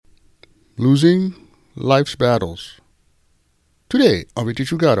Losing Life's Battles. Today, on Victory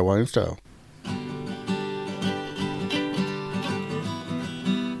True God, Hawaiian style.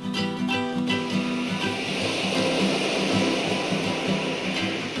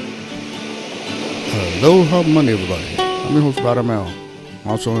 Aloha Monday, everybody. I'm your host, Brother Mel,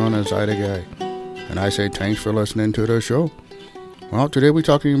 also known as Ida Guy, and I say thanks for listening to the show. Well, today we're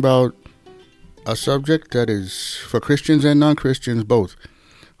talking about a subject that is for Christians and non-Christians both.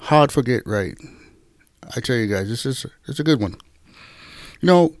 Hard to get right. I tell you guys, it's a good one. You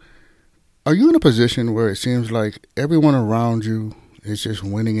know, are you in a position where it seems like everyone around you is just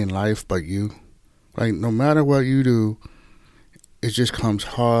winning in life but you? Like, no matter what you do, it just comes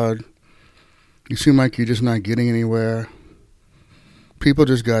hard. You seem like you're just not getting anywhere. People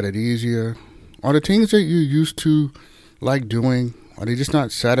just got it easier. Are the things that you used to like doing, are they just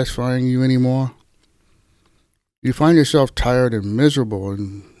not satisfying you anymore? You find yourself tired and miserable,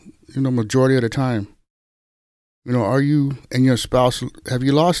 and majority of the time. Are you and your spouse, have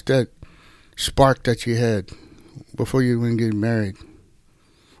you lost that spark that you had before you even get married?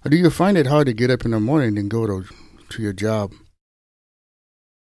 Or do you find it hard to get up in the morning and go to your job?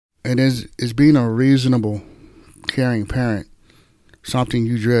 And is being a reasonable, caring parent something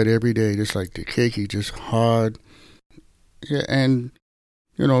you dread every day, just like the keiki, just hard? Yeah, and,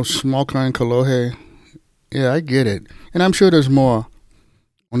 small kind kalohe. Yeah, I get it. And I'm sure there's more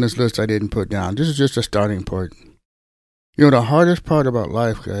on this list I didn't put down. This is just a starting point. The hardest part about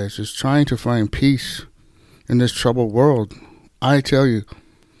life, guys, is trying to find peace in this troubled world. I tell you,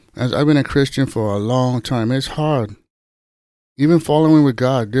 as I've been a Christian for a long time, it's hard. Even following with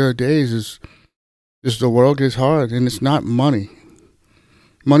God, there are days is the world gets hard, and it's not money.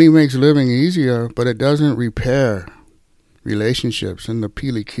 Money makes living easier, but it doesn't repair relationships and the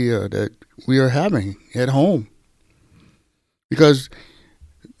pilikia that we are having at home. Because,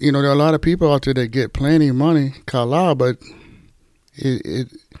 there are a lot of people out there that get plenty of money, kala, but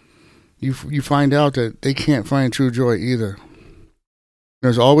you find out that they can't find true joy either.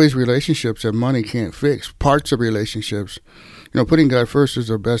 There's always relationships that money can't fix, parts of relationships. Putting God first is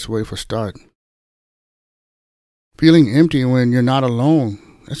the best way for start. Feeling empty when you're not alone,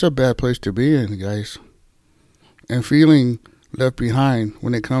 that's a bad place to be in, guys. And feeling left behind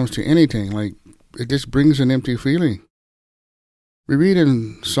when it comes to anything, like it just brings an empty feeling. We read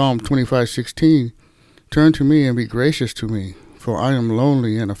in Psalm 25:16, "Turn to me and be gracious to me, for I am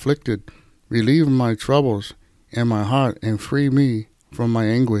lonely and afflicted. Relieve my troubles and my heart and free me from my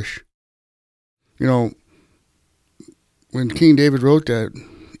anguish." When King David wrote that,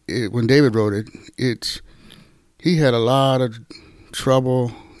 he had a lot of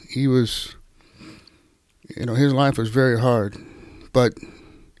trouble. He was, his life was very hard, but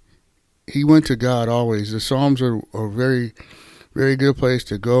he went to God always. The Psalms are a very, very good place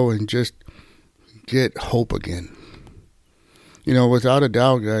to go and just get hope again. Without a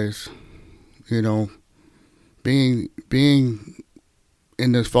doubt, guys, being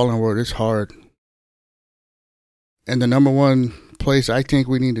in this fallen world is hard. And the number one place I think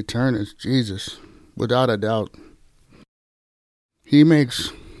we need to turn is Jesus, without a doubt. He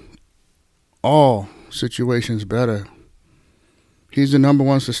makes all situations better. He's the number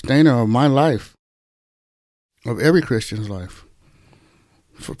one sustainer of my life, of every Christian's life.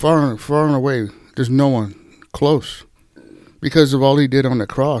 Far and away, there's no one close. Because of all he did on the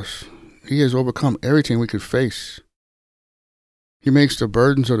cross, he has overcome everything we could face. He makes the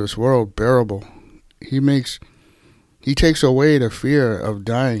burdens of this world bearable. He takes away the fear of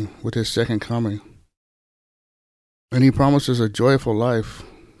dying with his second coming. And he promises a joyful life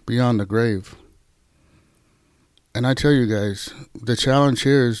beyond the grave. And I tell you guys, the challenge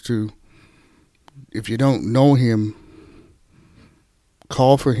here is to, if you don't know him,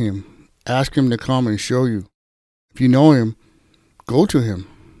 call for him. Ask him to come and show you. If you know him, go to him.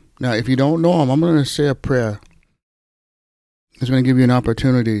 Now, if you don't know him, I'm going to say a prayer. It's going to give you an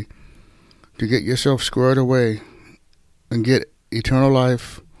opportunity to get yourself squared away and get eternal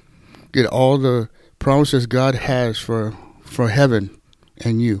life, get all the promises God has for heaven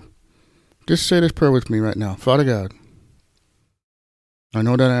and you. Just say this prayer with me right now. Father God, I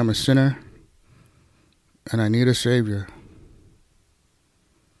know that I am a sinner and I need a Savior.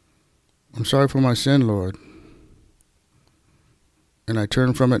 I'm sorry for my sin, Lord, and I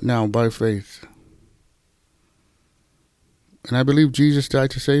turn from it now by faith. And I believe Jesus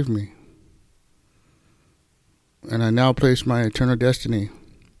died to save me. And I now place my eternal destiny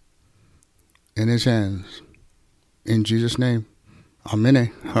in his hands. In Jesus' name.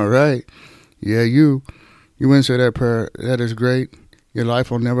 Amen. All right. Yeah, you went say that prayer. That is great. Your life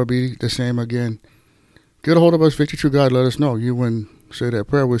will never be the same again. Get a hold of us, Victory True God. Let us know you when say that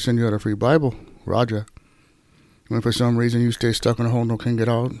prayer, we'll send you out a free Bible. Roger. When for some reason you stay stuck in a hole and can't get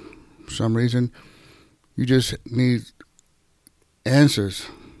out, for some reason you just need answers,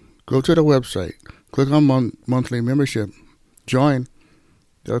 go to the website, click on monthly membership, join.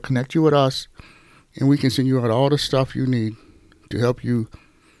 They'll connect you with us, and we can send you out all the stuff you need to help you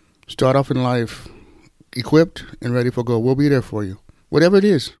start off in life equipped and ready for go. We'll be there for you, whatever it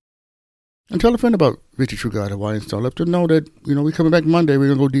is. And tell a friend about Victory True God Hawaiian Style. Let them know that, we're coming back Monday. We're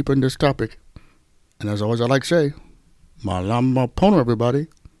going to go deeper in this topic. And as always, I like to say, malama pono, everybody.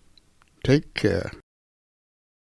 Take care.